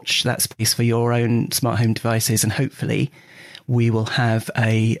 watch that space for your own smart home devices, and hopefully we will have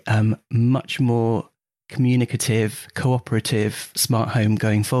a much more communicative, cooperative smart home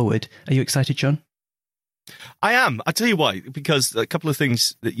going forward. Are you excited, John? I am. I tell you why, because a couple of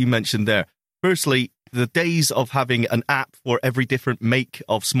things that you mentioned there. Firstly, the days of having an app for every different make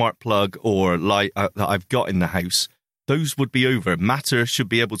of smart plug or light that I've got in the house, those would be over. Matter should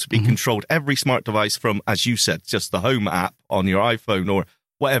be able to be controlled, every smart device from, as you said, just the Home app on your iPhone or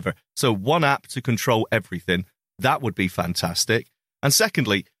whatever. So one app to control everything. That would be fantastic. And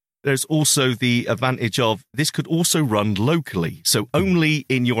secondly, there's also the advantage of this could also run locally. So only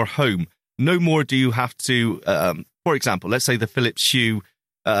in your home. No more do you have to, for example, let's say the Philips Hue,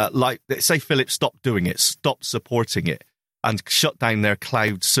 let's say Philips stopped doing it, stopped supporting it, and shut down their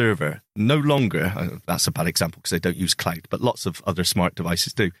cloud server. No longer, that's a bad example because they don't use cloud, but lots of other smart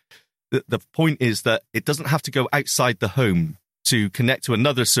devices do. The point is that it doesn't have to go outside the home to connect to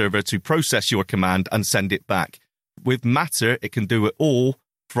another server to process your command and send it back. With Matter, it can do it all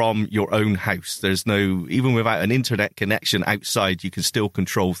from your own house. There's no, even without an internet connection outside, you can still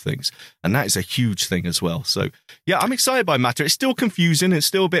control things. And that is a huge thing as well. So yeah, I'm excited by Matter. It's still confusing. It's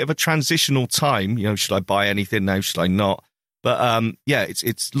still a bit of a transitional time. Should I buy anything now? Should I not? But yeah,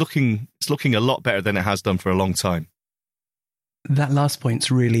 it's looking a lot better than it has done for a long time. That last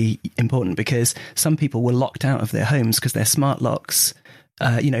point's really important because some people were locked out of their homes because their smart locks,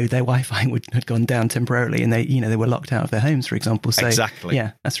 their Wi-Fi had gone down temporarily, and they were locked out of their homes, for example. So, exactly.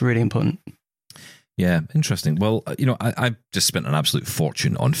 Yeah, that's really important. Yeah, interesting. Well, I've just spent an absolute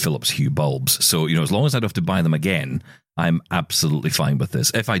fortune on Philips Hue bulbs. So, as long as I don't have to buy them again, I'm absolutely fine with this.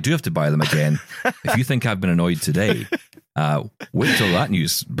 If I do have to buy them again, if you think I've been annoyed today, wait till that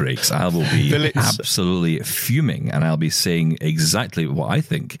news breaks. I will be absolutely fuming, and I'll be saying exactly what I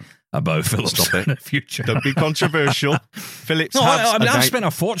think about Philips in the future. Don't be controversial. Philips. No, I've spent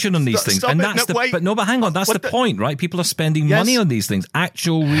a fortune on these things, but hang on, that's the point, right? People are spending money on these things,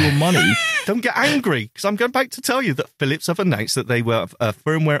 actual real money. Don't get angry, because I'm going back to tell you that Philips have announced that they will have a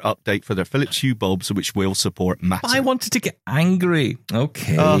firmware update for their Philips Hue bulbs, which will support Matter. I wanted to get angry.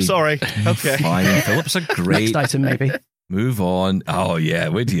 Okay. Oh, sorry. Okay. Fine. Philips are great. Next item, maybe. Move on. Oh, yeah,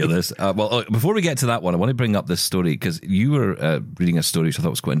 wait to hear this. Before we get to that one, I want to bring up this story, because you were reading a story which I thought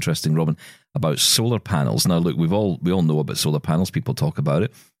was quite interesting, Robin, about solar panels. Now, look, we all know about solar panels. People talk about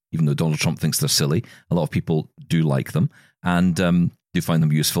it, even though Donald Trump thinks they're silly. A lot of people do like them and do find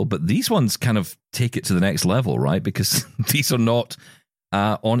them useful. But these ones kind of take it to the next level, right? Because these are not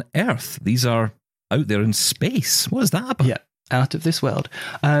on Earth. These are out there in space. What is that about? Yeah, out of this world.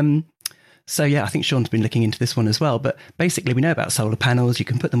 So, I think Sean's been looking into this one as well. But basically, we know about solar panels. You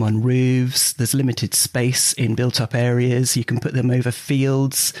can put them on roofs. There's limited space in built-up areas. You can put them over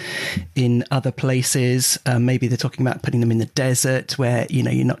fields in other places. Maybe they're talking about putting them in the desert where,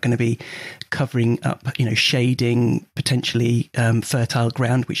 you're not going to be covering up, shading potentially fertile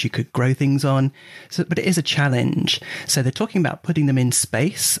ground, which you could grow things on. So, but it is a challenge. So they're talking about putting them in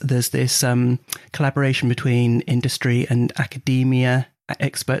space. There's this collaboration between industry and academia,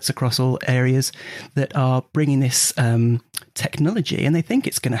 experts across all areas that are bringing this technology, and they think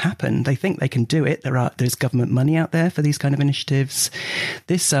it's going to happen. They think they can do it. There's government money out there for these kind of initiatives.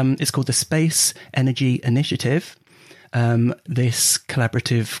 This is called the Space Energy Initiative, this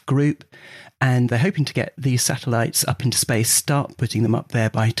collaborative group, and they're hoping to get these satellites up into space, start putting them up there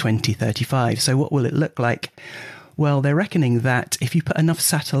by 2035. So what will it look like? Well, they're reckoning that if you put enough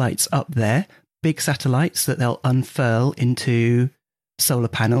satellites up there, big satellites that they'll unfurl into solar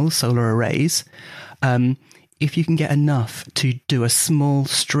panels, solar arrays, if you can get enough to do a small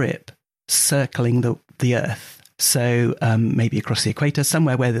strip circling the Earth, so maybe across the equator,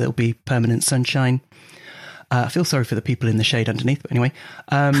 somewhere where there'll be permanent sunshine. I feel sorry for the people in the shade underneath, but anyway,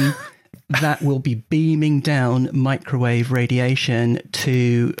 that will be beaming down microwave radiation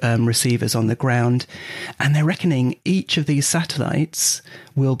to receivers on the ground. And they're reckoning each of these satellites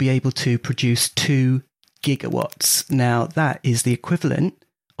will be able to produce 2 gigawatts. Now, that is the equivalent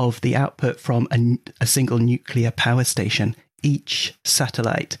of the output from a single nuclear power station, each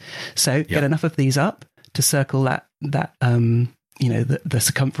satellite. So get enough of these up to circle that the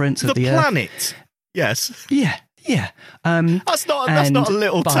circumference of the Earth. The planet. Yes. Yeah. That's not a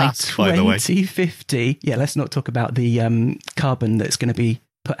little task, by the way. 2050, let's not talk about the carbon that's going to be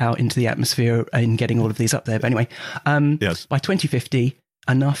put out into the atmosphere in getting all of these up there. But anyway, by 2050,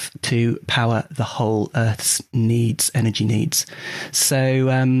 enough to power the whole Earth's energy needs.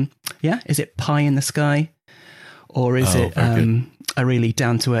 So, is it pie in the sky? Or is it a really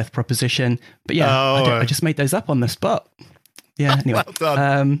down-to-earth proposition? But I just made those up on the spot. Yeah, anyway. Well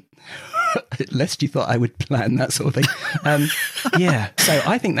done. Lest you thought I would plan that sort of thing. So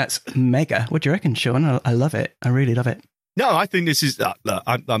I think that's mega. What do you reckon, Sean? I love it. I really love it. No, I think this is,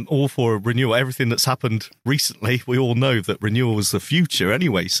 I'm all for renewal. Everything that's happened recently, we all know that renewal is the future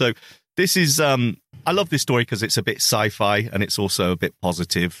anyway. So this is, I love this story because it's a bit sci-fi and it's also a bit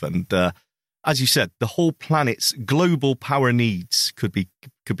positive. And as you said, the whole planet's global power needs could be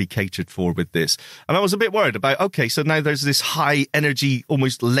catered for with this. And I was a bit worried about, so now there's this high energy,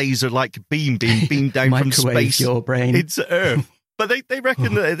 almost laser-like beam being beamed down from space your brain into Earth. But they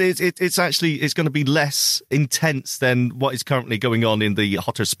reckon that it's going to be less intense than what is currently going on in the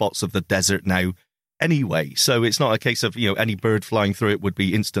hotter spots of the desert now anyway. So it's not a case of, any bird flying through it would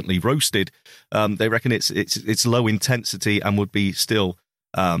be instantly roasted. They reckon it's low intensity and would be still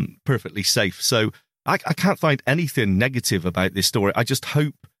perfectly safe. So I can't find anything negative about this story. I just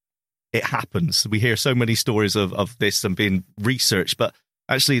hope it happens. We hear so many stories of this and being researched, but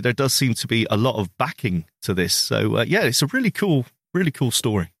actually there does seem to be a lot of backing to this. So it's a really cool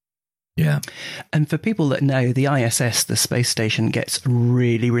story. Yeah. And for people that know, the ISS, the space station, gets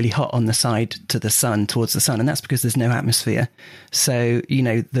really, really hot on the side to the sun, towards the sun. And that's because there's no atmosphere. So,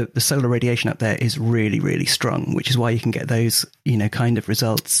 the solar radiation up there is really, really strong, which is why you can get those, kind of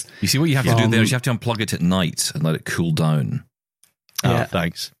results. You see, what you have to do there is you have to unplug it at night and let it cool down. Oh,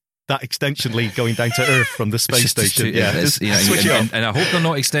 thanks. That extension lead going down to Earth from the space station. Switch it on. And I hope they're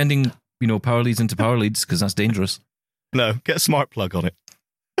not extending, power leads into power leads, because that's dangerous. No, get a smart plug on it.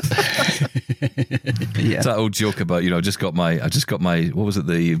 It's that old joke about, I just got my what was it,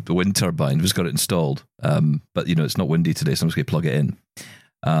 the wind turbine, just got it installed, but it's not windy today, so I'm just going to plug it in.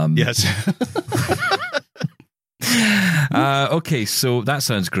 Yes. Okay, so that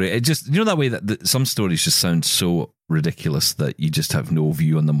sounds great. It just, that way that some stories just sound so ridiculous that you just have no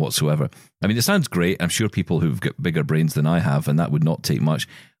view on them whatsoever. I mean, it sounds great. I'm sure people who've got bigger brains than I have, and that would not take much,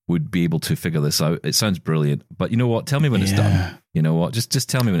 would be able to figure this out. It sounds brilliant, but you know what? Tell me when it's done. You know what? Just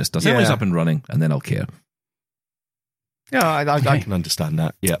tell me when it's done. Tell me when it's up and running, and then I'll care. Yeah, I can understand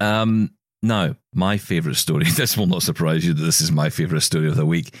that. Yeah. Now, my favourite story. This will not surprise you that this is my favourite story of the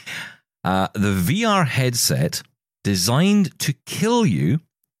week. The VR headset designed to kill you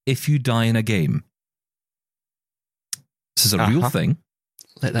if you die in a game. This is a real thing.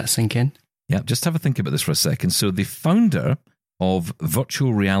 Let that sink in. Yeah, just have a think about this for a second. So the founder of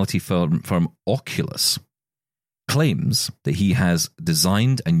virtual reality firm Oculus claims that he has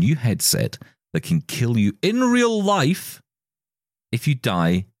designed a new headset that can kill you in real life if you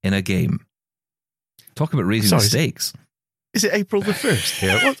die in a game. Talk about raising the stakes. Is it April the 1st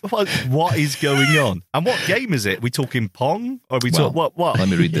here? What is going on? And what game is it? Are we talking Pong? Or are we talking what? Let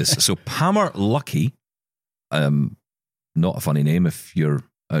me read this. So Palmer Luckey, not a funny name if you're...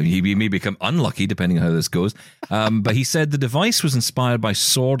 he may become unlucky depending on how this goes. But he said the device was inspired by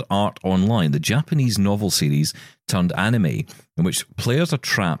Sword Art Online, the Japanese novel series turned anime, in which players are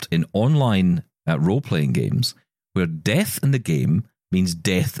trapped in online role-playing games where death in the game means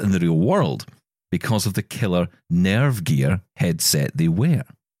death in the real world because of the killer Nerve Gear headset they wear.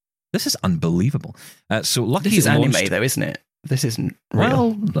 This is unbelievable. So Luckey this is anime, though, isn't it? This isn't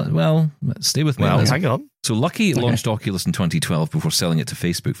real. Well, stay with me. Well, hang on. So Luckey launched Oculus in 2012 before selling it to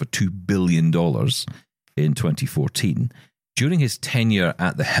Facebook for $2 billion in 2014. During his tenure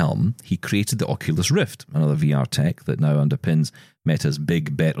at the helm, he created the Oculus Rift, another VR tech that now underpins Meta's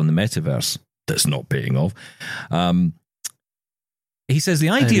big bet on the metaverse that's not paying off. He says the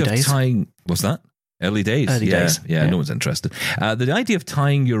idea of tying... What's that? Early days. Early days. Yeah, no one's interested. The idea of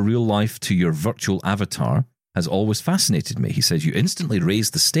tying your real life to your virtual avatar has always fascinated me. He says you instantly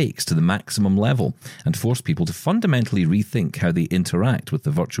raise the stakes to the maximum level and force people to fundamentally rethink how they interact with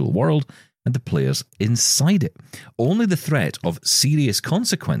the virtual world and the players inside it. Only the threat of serious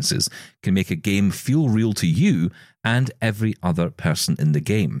consequences can make a game feel real to you and every other person in the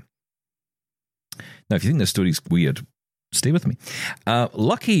game. Now, if you think this story's weird, stay with me.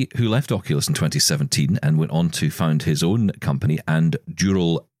 Luckey, who left Oculus in 2017 and went on to found his own company, and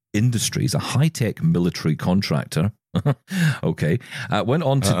Dural Industries, a high-tech military contractor, went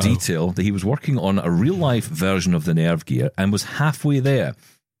on to detail that he was working on a real-life version of the Nerve Gear and was halfway there.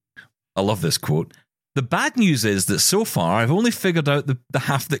 I love this quote. The bad news is that so far I've only figured out the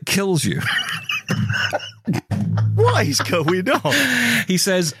half that kills you. What is going on? He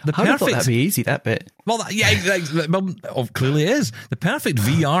says the I perfect... thought that'd be easy, that bit. Well, clearly it is. The perfect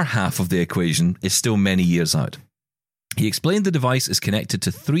VR half of the equation is still many years out. He explained the device is connected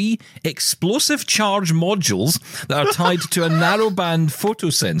to 3 explosive charge modules that are tied to a narrowband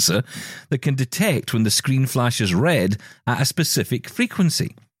photosensor that can detect when the screen flashes red at a specific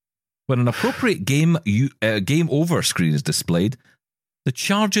frequency. When an appropriate game over screen is displayed, the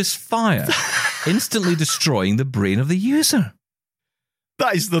charges fire, instantly destroying the brain of the user.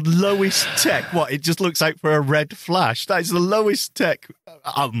 That is the lowest tech. What? It just looks out for a red flash. That is the lowest tech.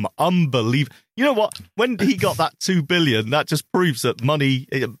 Unbelievable. You know what? When he got that $2 billion, that just proves that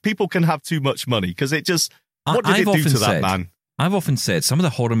people can have too much money because it just. What did it do to that man? I've often said some of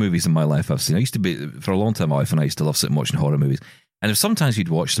the horror movies in my life I've seen. I used to be, for a long time, my wife and I used to love sitting watching horror movies. And if sometimes you'd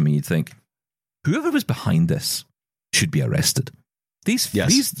watch them and you'd think, whoever was behind this should be arrested. These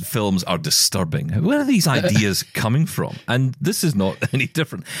films are disturbing. Where are these ideas coming from? And this is not any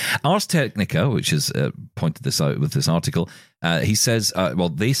different. Ars Technica, which has pointed this out with this article, he says,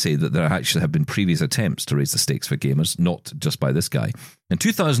 they say that there actually have been previous attempts to raise the stakes for gamers, not just by this guy. In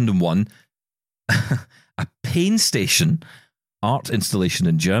 2001, a Pain Station art installation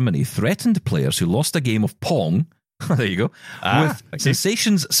in Germany threatened players who lost a game of Pong. There you go. With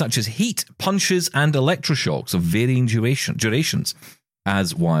sensations such as heat, punches, and electroshocks of varying durations,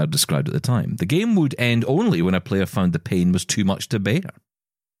 as Wired described at the time. The game would end only when a player found the pain was too much to bear.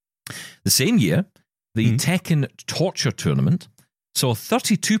 The same year, the Tekken Torture Tournament saw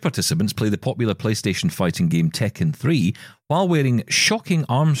 32 participants play the popular PlayStation fighting game Tekken 3 while wearing shocking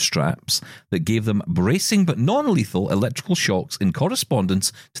arm straps that gave them bracing but non-lethal electrical shocks in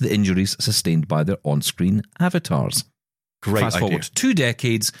correspondence to the injuries sustained by their on-screen avatars. Fast forward 2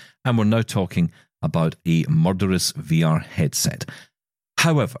 decades, and we're now talking about a murderous VR headset.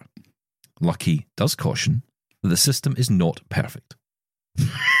 However, Luckey does caution that the system is not perfect.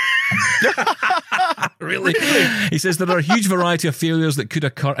 Really? He says there are a huge variety of failures that could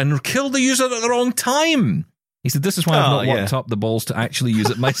occur and kill the user at the wrong time. He said, this is why I've not worked up the balls to actually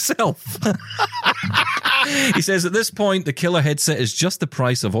use it myself. He says, at this point, the killer headset is just the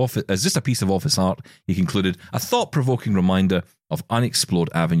price of office, is just a piece of office art. He concluded, a thought-provoking reminder of unexplored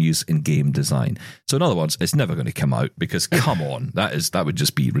avenues in game design. So in other words, it's never going to come out because, come on, that would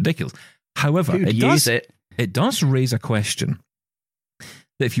just be ridiculous. However, it does raise a question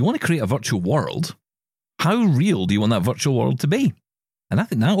that if you want to create a virtual world, how real do you want that virtual world to be? And I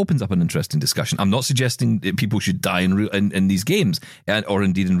think that opens up an interesting discussion. I'm not suggesting that people should die in these games or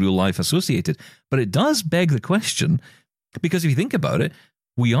indeed in real life associated, but it does beg the question, because if you think about it,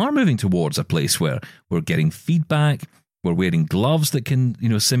 we are moving towards a place where we're getting feedback, we're wearing gloves that can,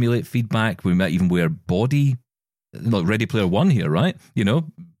 simulate feedback, we might even wear body, like Ready Player One here, right?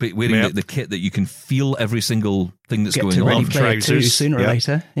 But wearing the kit that you can feel every single thing that's going on. Ready Player 2 sooner or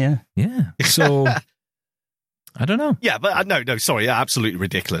later, yeah. Yeah, so... I don't know. Yeah, but no, sorry, absolutely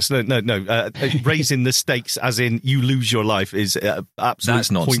ridiculous. No. Raising the stakes as in you lose your life is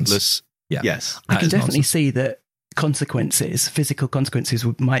absolutely pointless. Yeah. Yes. I can definitely see that physical consequences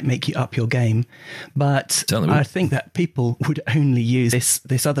might make you up your game, but I think that people would only use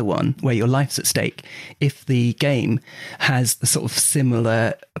this other one where your life's at stake if the game has the sort of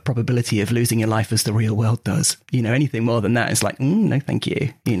similar probability of losing your life as the real world does. Anything more than that is like, no, thank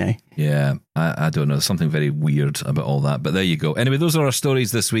you. Yeah, I don't know. There's something very weird about all that, but there you go. Anyway, those are our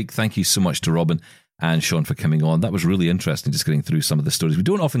stories this week. Thank you so much to Robin and Sean for coming on. That was really interesting, just getting through some of the stories we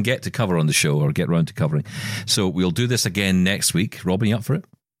don't often get to cover on the show or get around to covering. So we'll do this again next week. Robin, you up for it?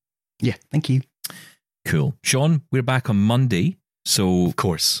 Yeah, thank you. Cool. Sean, we're back on Monday, so of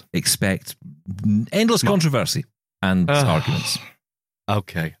course expect endless controversy and arguments.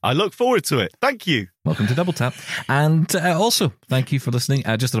 Okay, I look forward to it. Thank you. Welcome to Double Tap. And also, thank you for listening.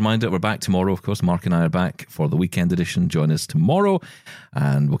 Just a reminder, we're back tomorrow. Of course, Mark and I are back for the weekend edition. Join us tomorrow,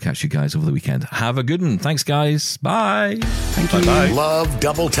 and we'll catch you guys over the weekend. Have a good one. Thanks, guys. Bye. Thank you. Bye. Love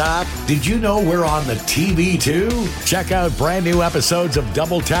Double Tap? Did you know we're on the TV too? Check out brand new episodes of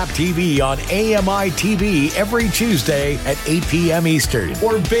Double Tap TV on AMI TV every Tuesday at 8 p.m. Eastern.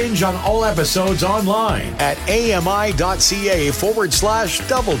 Or binge on all episodes online at ami.ca/Double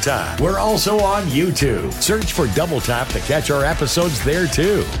Tap. We're also on YouTube. Search for Double Tap to catch our episodes there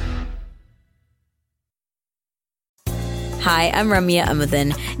too. Hi, I'm Ramya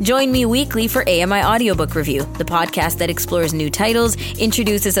Amudan. Join me weekly for AMI Audiobook Review, the podcast that explores new titles,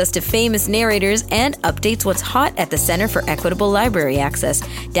 introduces us to famous narrators, and updates what's hot at the Center for Equitable Library Access.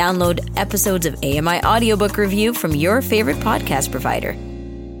 Download episodes of AMI Audiobook Review from your favorite podcast provider.